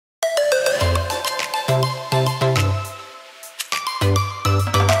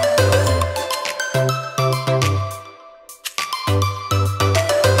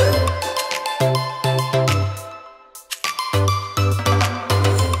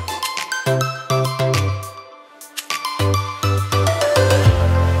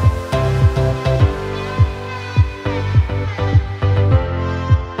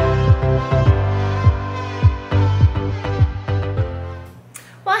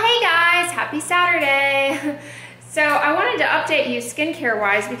Happy Saturday. So I wanted to update you skincare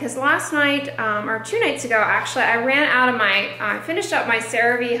wise because last night, or 2 nights ago actually, I ran out of I finished up my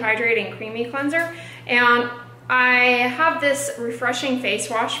CeraVe Hydrating Creamy Cleanser, and I have this refreshing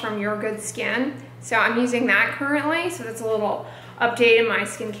face wash from Your Good Skin. So I'm using that currently, so that's a little update in my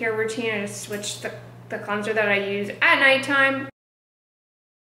skincare routine. I just switched the cleanser that I use at nighttime.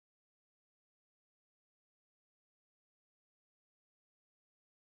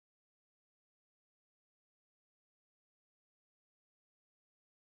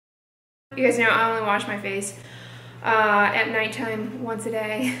 You guys know I only wash my face at nighttime once a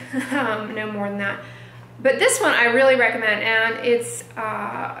day, no more than that. But this one I really recommend, and it's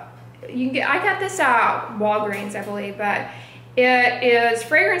I got this at Walgreens, I believe, but it is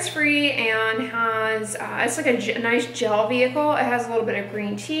fragrance free and has it's like a nice gel vehicle. It has a little bit of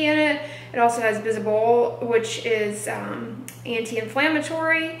green tea in it. It also has Bisabol, which is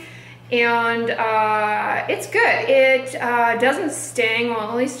anti-inflammatory. And it's good. It doesn't sting,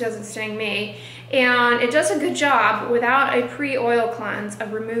 well at least it doesn't sting me, and it does a good job without a pre-oil cleanse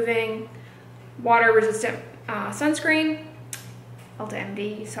of removing water resistant sunscreen, Ulta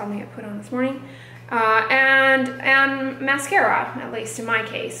MD, you saw me put on this morning, and mascara, at least in my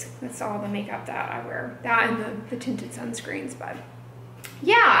case. That's all the makeup that I wear, that and the tinted sunscreens. But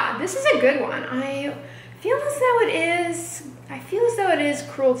yeah, this is a good one. I feel as though it is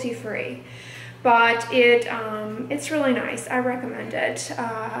cruelty free, but it's really nice. I recommend it.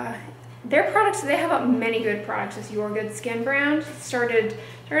 Their products, they have many good products. This Your Good Skin brand started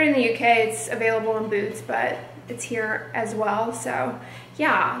in the UK. It's available in Boots, but it's here as well. So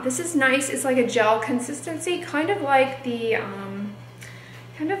yeah, this is nice. It's like a gel consistency, kind of like the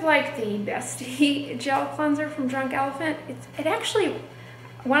Bestie gel cleanser from Drunk Elephant. It actually,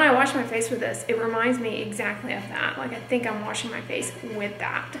 when I wash my face with this, it reminds me exactly of that. Like, I think I'm washing my face with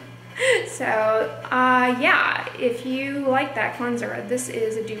that. So, yeah, if you like that cleanser, this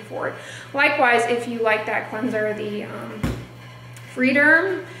is a dupe for it. Likewise, if you like that cleanser, the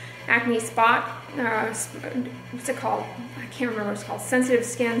Freederm Acne Spot, what's it called? I can't remember what it's called. Sensitive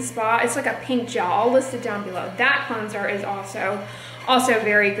Skin Spa. It's like a pink gel. I'll list it down below. That cleanser is also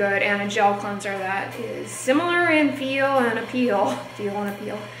very good, and a gel cleanser that is similar in feel and appeal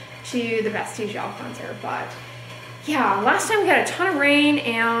to the Bestie gel cleanser. But yeah, last time we got a ton of rain,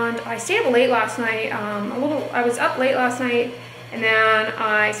 and I stayed up late last night. I was up late last night, and then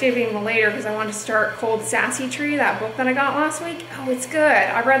I stayed up even later because I wanted to start Cold Sassy Tree, that book that I got last week. Oh, it's good.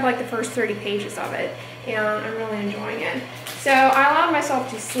 I read like the first 30 pages of it, and I'm really enjoying it. So I allowed myself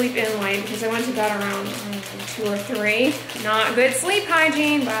to sleep in late because I went to bed around 2 or 3. Not good sleep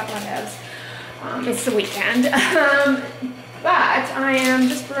hygiene, but whatevs. It's the weekend. But I am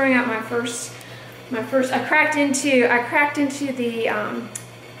just brewing up my first. I cracked into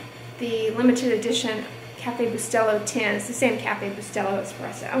the limited edition Cafe Bustelo tin. It's the same Cafe Bustelo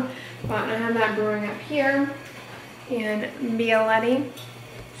espresso, but I have that brewing up here in Bialetti.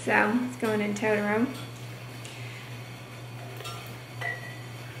 So it's going in Totoro.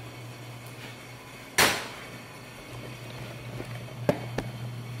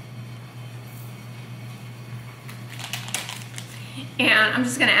 And I'm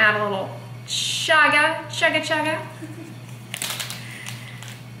just gonna add a little chaga.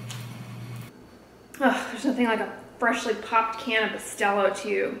 Oh, there's nothing like a freshly popped can of Bustelo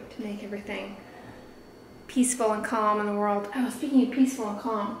to make everything peaceful and calm in the world. Oh, speaking of peaceful and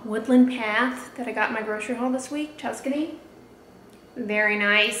calm, Woodland Path that I got in my grocery haul this week, Tuscany. Very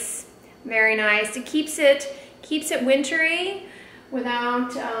nice, very nice. It keeps it wintry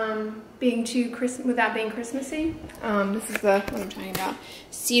without being Christmassy. This is what I'm talking about.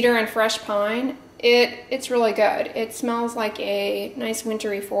 Cedar and fresh pine. It's really good. It smells like a nice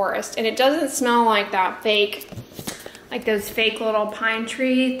wintry forest, and it doesn't smell like that like those fake little pine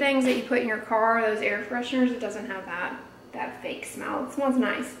tree things that you put in your car, those air fresheners. It doesn't have that fake smell. It smells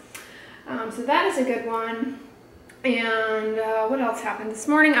nice. So that is a good one. And what else happened? This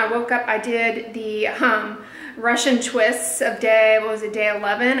morning I woke up, I did the Russian twists of day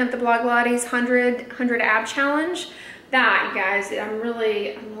 11 of the Blog Lottie's 100 ab challenge. That, you guys, I'm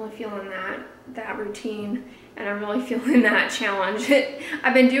really feeling that routine, and I'm really feeling that challenge.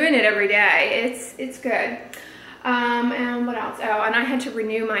 I've been doing it every day. It's good. And what else? Oh, and I had to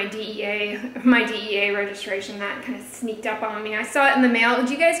renew my DEA registration. That kind of sneaked up on me. I saw it in the mail. Did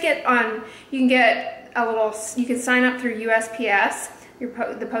you guys get on? You can get you can sign up through USPS,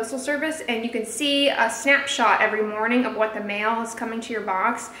 the postal service, and you can see a snapshot every morning of what the mail is coming to your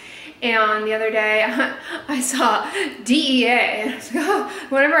box. And the other day I saw DEA, and I was like, oh,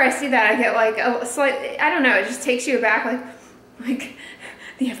 whenever I see that I get like a slight, I don't know, it just takes you back, like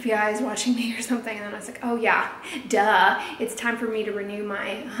the FBI is watching me or something. And then I was like, oh yeah, duh. It's time for me to renew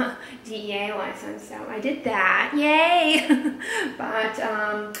my DEA license. So I did that, yay. But,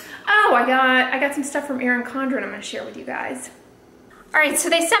 oh, I got some stuff from Erin Condren I'm gonna share with you guys. All right, so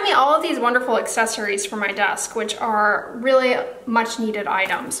they sent me all of these wonderful accessories for my desk, which are really much needed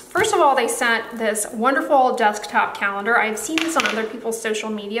items. First of all, they sent this wonderful desktop calendar. I've seen this on other people's social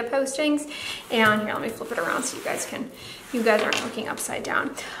media postings. And here, let me flip it around so you guys aren't looking upside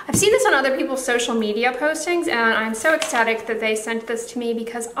down. I've seen this on other people's social media postings, and I'm so ecstatic that they sent this to me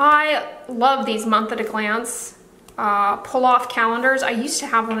because I love these month at a glance pull-off calendars. I used to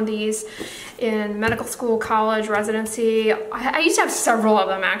have one of these in medical school, college, residency. I used to have several of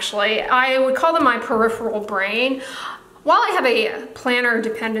them, actually. I would call them my peripheral brain. While I have a planner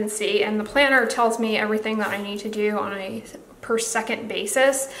dependency and the planner tells me everything that I need to do on a per second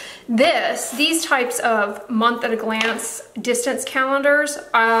basis, these types of month at a glance distance calendars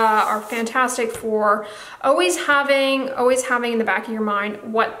are fantastic for always having in the back of your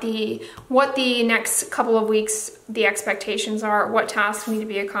mind what the next couple of weeks, the expectations are, what tasks need to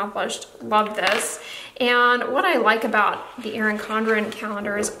be accomplished. Love this. And what I like about the Erin Condren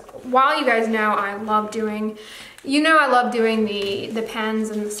calendar is, while you guys know I love doing the pens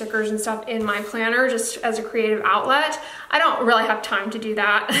and the stickers and stuff in my planner just as a creative outlet, I don't really have time to do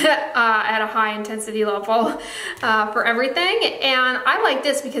that at a high intensity level for everything. And I like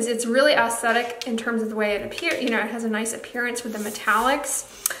this because it's really aesthetic in terms of the way it appears. You know, it has a nice appearance with the metallics.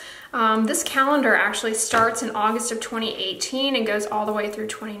 This calendar actually starts in August of 2018 and goes all the way through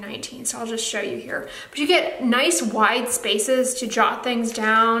 2019. So I'll just show you here. But you get nice wide spaces to jot things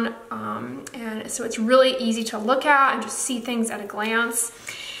down. And so it's really easy to look at and just see things at a glance.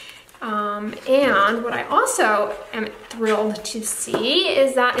 And what I also am thrilled to see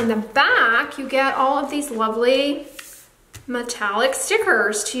is that in the back, you get all of these lovely metallic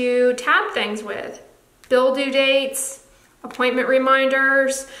stickers to tab things with. Bill due dates, appointment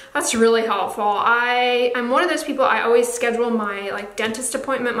reminders. That's really helpful. I'm one of those people, I always schedule my dentist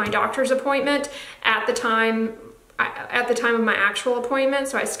appointment, my doctor's appointment at the time of my actual appointment.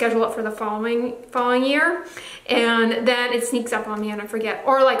 So I schedule it for the following year, and then it sneaks up on me and I forget.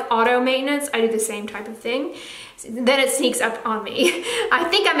 Or like auto maintenance, I do the same type of thing. Then it sneaks up on me. I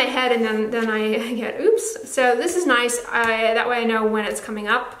think I'm ahead, and then I get oops. So this is nice. That way I know when it's coming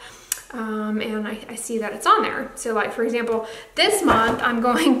up. And I see that it's on there. So like, for example, this month I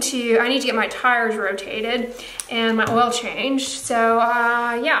need to get my tires rotated and my oil changed. So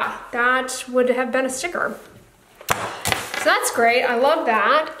yeah, that would have been a sticker. So that's great, I love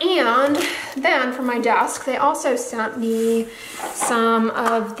that. And then for my desk, they also sent me some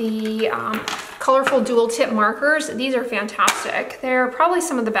of the colorful dual tip markers. These are fantastic. They're probably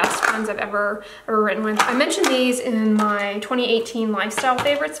some of the best ones I've ever written with. I mentioned these in my 2018 lifestyle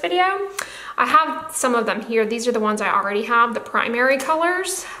favorites video. I have some of them here. These are the ones I already have, the primary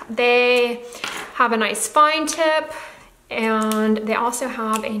colors. They have a nice fine tip, and they also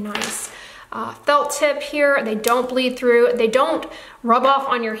have a nice felt tip here. They don't bleed through. They don't rub off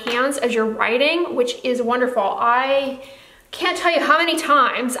on your hands as you're writing, which is wonderful. I can't tell you how many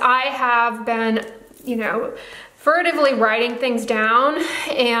times I have been, furtively writing things down,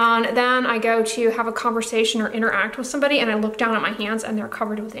 and then I go to have a conversation or interact with somebody and I look down at my hands and they're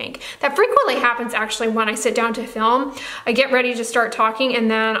covered with ink. That frequently happens actually when I sit down to film. I get ready to start talking and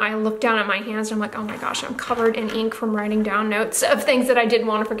then I look down at my hands and I'm like, oh my gosh, I'm covered in ink from writing down notes of things that I didn't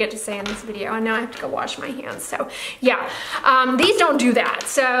want to forget to say in this video, and now I have to go wash my hands. So yeah, these don't do that.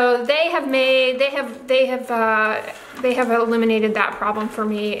 So they have eliminated that problem for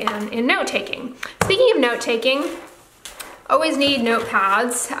me in note taking. Speaking of note taking, always need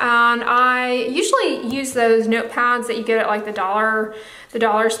notepads, and I usually use those notepads that you get at like the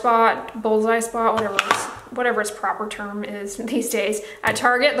dollar spot, bullseye spot, whatever its proper term is these days at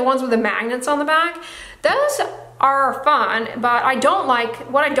Target, the ones with the magnets on the back. Those are fun, but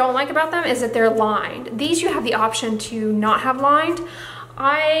what I don't like about them is that they're lined. These you have the option to not have lined.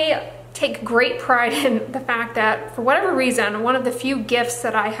 I take great pride in the fact that, for whatever reason, one of the few gifts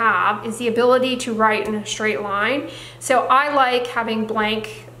that I have is the ability to write in a straight line. So I like having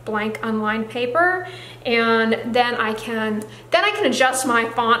blank unlined paper, and then I can adjust my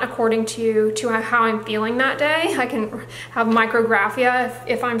font according to how I'm feeling that day. I can have micrographia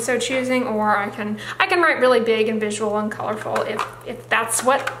if I'm so choosing, or I can write really big and visual and colorful if that's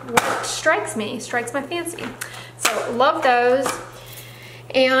what strikes my fancy. So love those.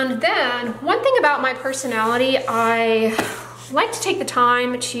 And then one thing about my personality, I like to take the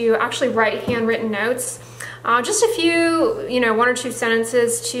time to actually write handwritten notes. Just a few, you know, 1 or 2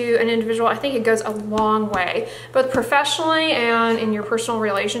 sentences to an individual, I think it goes a long way, both professionally and in your personal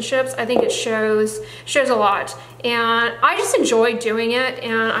relationships. I think it shows a lot, and I just enjoy doing it.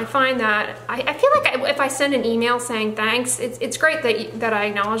 And I find that I feel like if I send an email saying thanks, it's great that I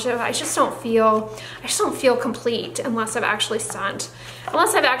acknowledge it. I just don't feel complete unless I've actually sent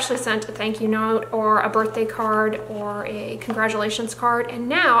a thank you note or a birthday card or a congratulations card. And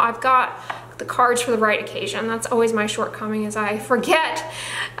now I've got the cards for the right occasion. That's always my shortcoming, is I forget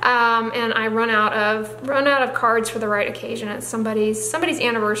and I run out of cards for the right occasion. It's somebody's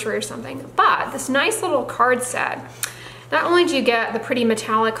anniversary or something. But this nice little card set, not only do you get the pretty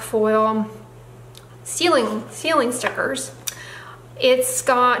metallic foil ceiling stickers, it's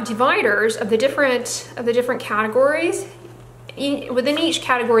got dividers of the different categories. Within each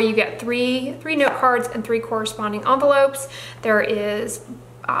category you get three note cards and 3 corresponding envelopes. There is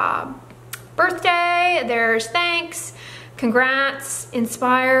birthday, there's thanks, congrats,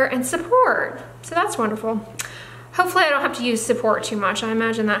 inspire, and support. So that's wonderful. Hopefully I don't have to use support too much. I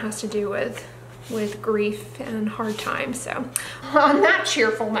imagine that has to do with grief and hard times. So on that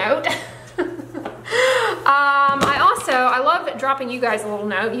cheerful note, I love dropping you guys a little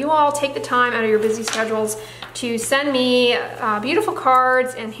note. You all take the time out of your busy schedules to send me beautiful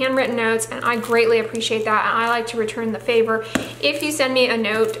cards and handwritten notes, and I greatly appreciate that. And I like to return the favor. If you send me a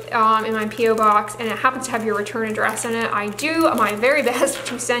note in my P.O. box and it happens to have your return address in it, I do my very best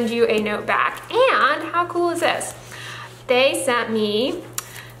to send you a note back. And how cool is this? They sent me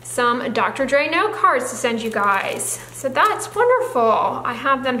some Dr. Dray note cards to send you guys. So that's wonderful. I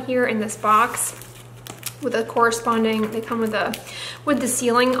have them here in this box with a corresponding, they come with the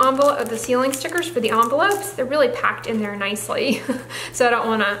sealing envelope, the sealing stickers for the envelopes. They're really packed in there nicely. So I don't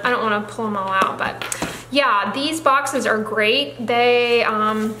wanna pull them all out, but yeah, these boxes are great. They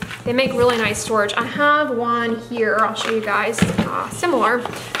make really nice storage. I have one here, I'll show you guys, similar,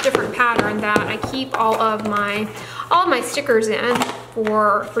 different pattern that I keep all of my stickers in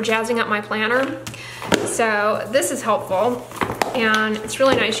for jazzing up my planner. So this is helpful, and it's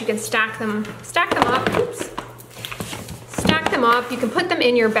really nice. You can stack them up. Oops. Stack them up. You can put them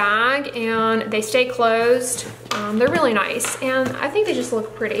in your bag, and they stay closed. They're really nice, and I think they just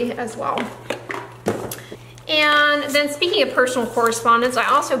look pretty as well. And then speaking of personal correspondence, I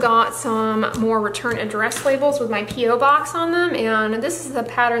also got some more return address labels with my P.O. box on them, and this is the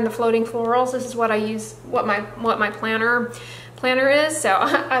pattern, the floating florals. This is what I use, what my planner is, so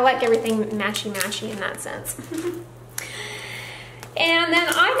I like everything matchy-matchy in that sense. And then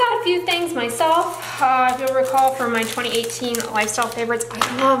I got a few things myself. If you'll recall from my 2018 lifestyle favorites,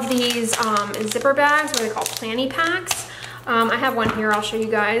 I love these zipper bags, what they call planny packs. I have one here, I'll show you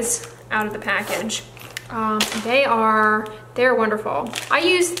guys out of the package. They're wonderful. I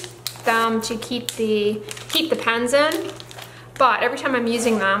use them to keep the pens in, but every time I'm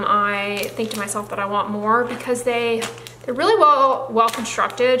using them, I think to myself that I want more, because they're really well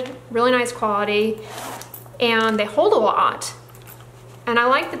constructed, really nice quality, and they hold a lot. And I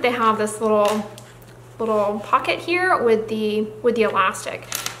like that they have this little pocket here with the elastic.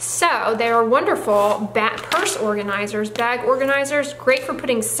 So they are wonderful purse organizers, bag organizers, great for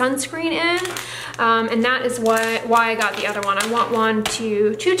putting sunscreen in. And that is why I got the other one. I want one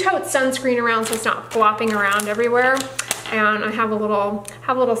to tote sunscreen around so it's not flopping around everywhere. And I have a little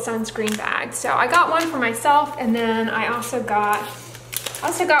sunscreen bag. So I got one for myself, and then I also got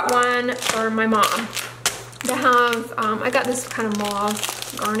one for my mom. To have, I got this kind of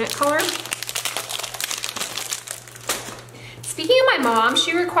mauve garnet color. Speaking of my mom,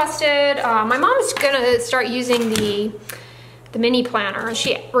 she requested, my mom is gonna start using the mini planner.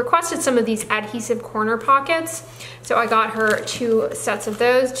 She requested some of these adhesive corner pockets. So I got her 2 sets of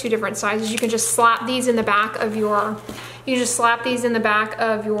those, 2 different sizes. You can just slap these in the back of your,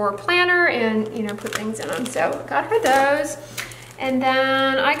 planner and, you know, put things in them. So got her those. And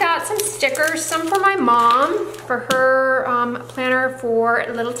then I got some stickers, some for my mom, for her planner for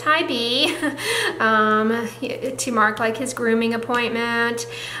little Ty B, to mark like his grooming appointment.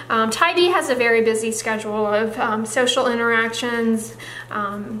 Ty B has a very busy schedule of social interactions,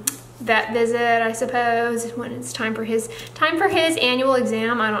 vet visit, I suppose, when it's time for his annual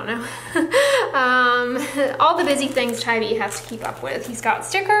exam. I don't know. All the busy things Ty B has to keep up with. He's got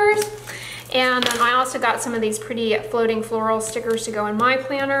stickers. And then I also got some of these pretty floating floral stickers to go in my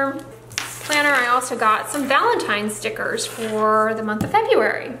planner. I also got some Valentine's stickers for the month of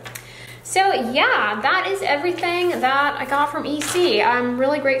February. So yeah, that is everything that I got from EC. I'm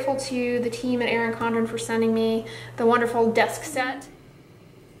really grateful to the team at Erin Condren for sending me the wonderful desk set.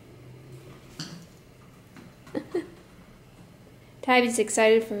 Tabby's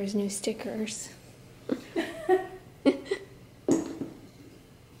excited for his new stickers.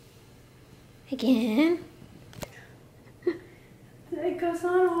 again. It goes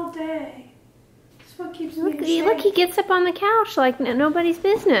on all day. That's what keeps me in shape. Look, he gets up on the couch like nobody's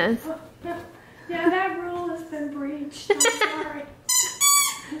business. Oh, no. Yeah, that rule has been breached. I'm sorry.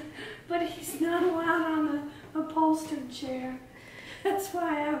 But he's not allowed on the upholstered chair. That's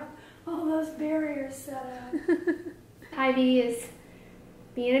why I have all those barriers set up. Ivy is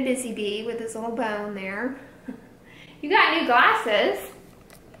being a busy bee with his little bone there. You got new glasses.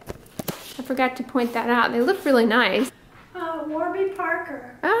 I forgot to point that out. They look really nice. Warby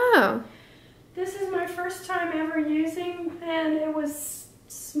Parker. Oh. This is my first time ever using, and it was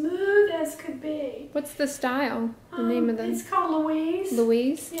smooth as could be. What's the style? The name of them? It's called Louise.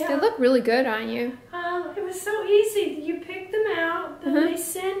 Louise? Yeah. They look really good on you. It was so easy. You pick them out, then they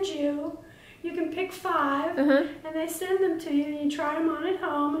send you. You can pick 5, and they send them to you, and you try them on at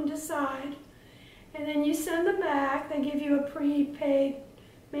home and decide. And then you send them back. They give you a prepaid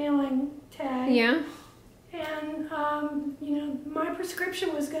mailing tag. Yeah. And, you know, my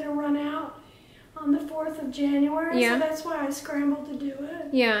prescription was going to run out on the 4th of January, so that's why I scrambled to do it.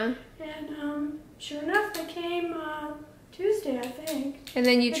 Yeah. And sure enough, they came Tuesday, I think. And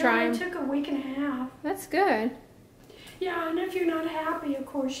then you try them. It took a week and a half. That's good. Yeah, and if you're not happy, of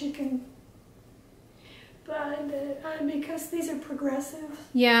course, you can... But because these are progressive.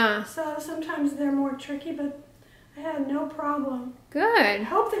 Yeah. So sometimes they're more tricky, but I had no problem. Good. I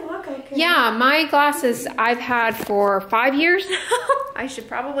hope they look okay. Yeah, my glasses I've had for 5 years now. I should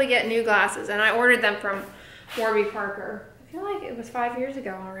probably get new glasses, and I ordered them from Warby Parker. I feel like it was 5 years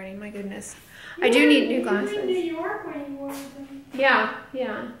ago already, my goodness. I do need new glasses. You were in New York when you ordered them. Yeah,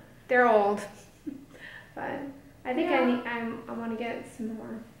 yeah. They're old. But I think I want to get some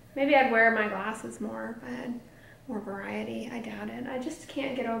more. Maybe I'd wear my glasses more if I had more variety. I doubt it. I just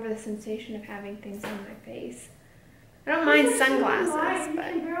can't get over the sensation of having things on my face. I don't mind sunglasses,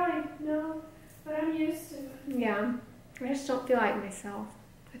 but... You can barely know, but I'm used to it. Yeah. I just don't feel like myself.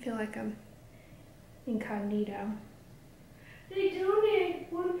 I feel like I'm incognito. They donate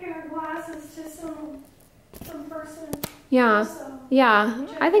one pair of glasses to some person. Yeah. Also, Yeah.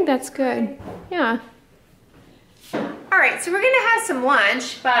 I think that's good. Yeah. All right, so we're gonna have some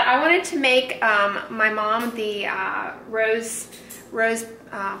lunch, but I wanted to make my mom the rose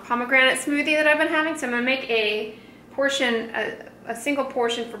pomegranate smoothie that I've been having. So I'm gonna make a portion, a single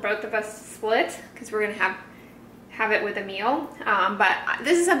portion for both of us to split, because we're gonna have it with a meal. But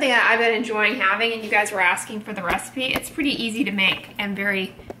this is something that I've been enjoying having, and you guys were asking for the recipe. It's pretty easy to make and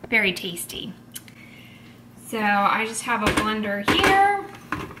very, very tasty. So I just have a blender here.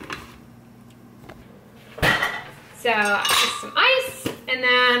 So just some ice, and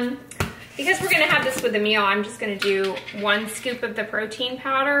then because we're gonna have this with the meal, I'm just gonna do 1 scoop of the protein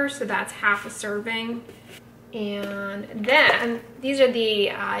powder, so that's half a serving. And then these are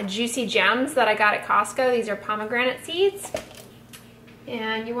the juicy gems that I got at Costco. These are pomegranate seeds.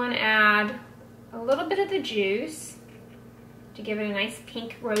 And you wanna add a little bit of the juice to give it a nice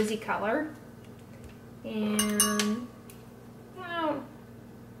pink rosy color. And about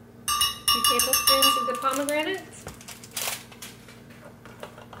 2 tablespoons of the pomegranates.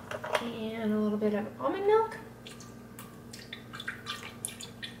 And a little bit of almond milk.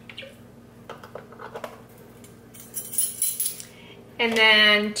 And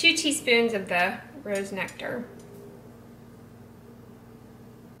then 2 teaspoons of the rose nectar.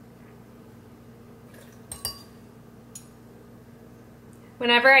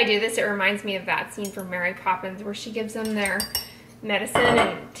 Whenever I do this, it reminds me of that scene from Mary Poppins where she gives them their medicine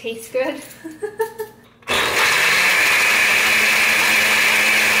and it tastes good.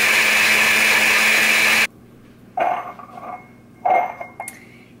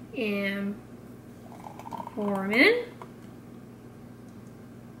 And pour them in.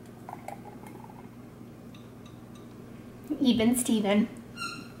 Even Steven.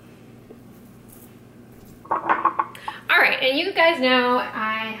 Alright, and you guys know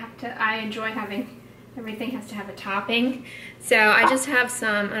I enjoy having, everything has to have a topping. So I just have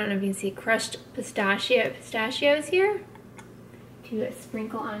some, I don't know if you can see, crushed pistachios here to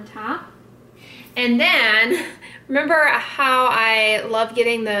sprinkle on top. And then, remember how I love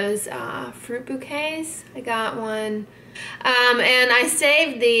getting those fruit bouquets? I got one. And I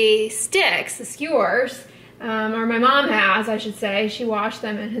saved the sticks, the skewers, or my mom has, I should say. She washed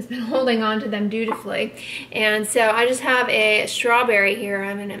them and has been holding on to them dutifully. And so I just have a strawberry here.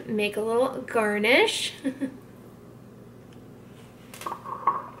 I'm going to make a little garnish.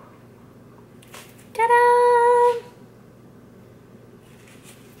 Ta-da!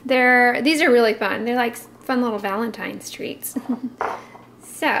 These are really fun. They're like fun little Valentine's treats.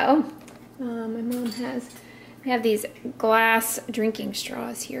 So, my mom we have these glass drinking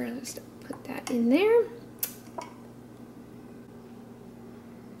straws here. I'll just put that in there.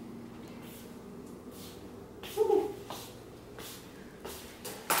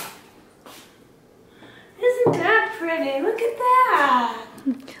 Isn't that pretty? Look at that.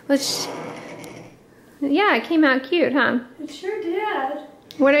 Yeah, it came out cute, huh? It sure did.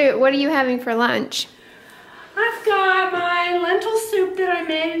 What are you having for lunch? I've got my lentil soup that I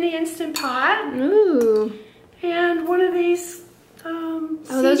made in the Instant Pot. Ooh. And one of these oh,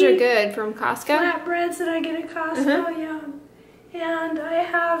 those are good from Costco? flatbreads that I get at Costco, yeah. And I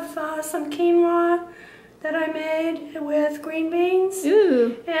have some quinoa that I made with green beans.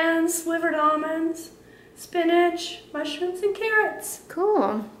 Ooh. And slivered almonds, spinach, mushrooms, and carrots.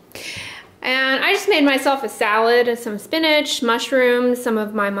 Cool. And I just made myself a salad, some spinach, mushrooms, some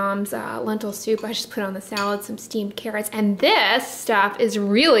of my mom's lentil soup. I just put on the salad, some steamed carrots. And this stuff is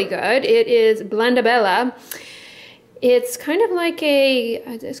really good. It is Blendabella. It's kind of like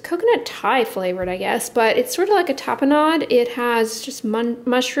it's coconut Thai flavored, I guess, but it's sort of like a tapenade. It has just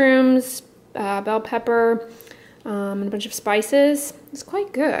mushrooms, bell pepper, and a bunch of spices. It's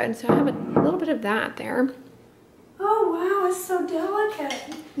quite good. So I have a little bit of that there. Oh, wow, it's so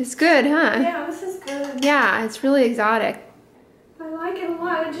delicate. It's good, huh? Yeah, this is good. Yeah, it's really exotic. I like it a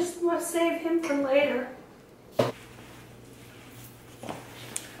lot. I just want to save him for later.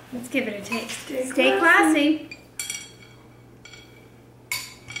 Let's give it a taste. Stay classy.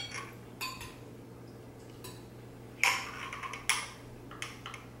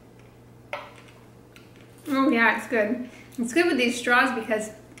 Oh yeah, it's good. It's good with these straws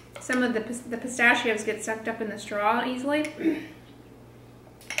because some of the pistachios get sucked up in the straw easily.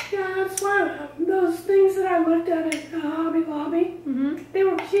 Yeah, that's why those things that I looked at Hobby Lobby, they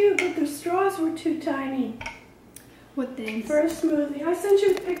were cute, but the straws were too tiny. What things? For a smoothie. I sent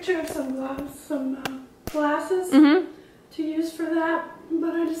you a picture of some glasses to use for that,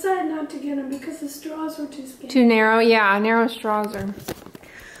 but I decided not to get them because the straws were too skinny. Too narrow? Yeah, narrow straws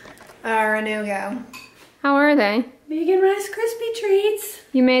are a no-go. How are they? Vegan Rice Krispie treats.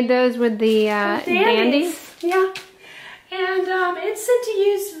 You made those with the dandies? Yeah. And it said to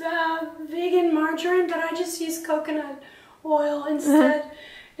use vegan margarine, but I just used coconut oil instead.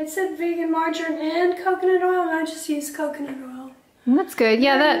 It said vegan margarine and coconut oil, and I just used coconut oil. That's good.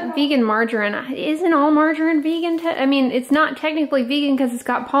 Yeah, that vegan margarine. Isn't all margarine vegan? I mean, it's not technically vegan because it's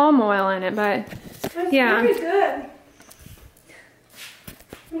got palm oil in it, but it's yeah. Very good.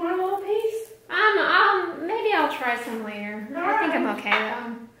 You want a little piece? Maybe I'll try some later. I think I'm okay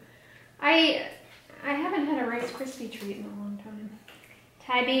though. I haven't had a Rice Krispie treat in a long time.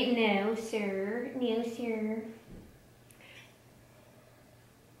 Thai beet, no sir. No sir.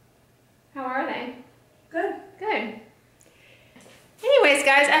 How are they? Good. Good. Anyways,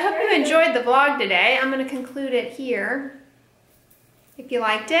 guys, I hope you enjoyed the vlog today. I'm going to conclude it here. If you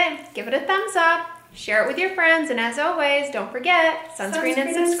liked it, give it a thumbs up. Share it with your friends. And as always, don't forget, sunscreen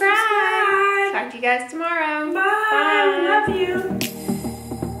and subscribe. Talk to you guys tomorrow. Bye. Bye. Love you.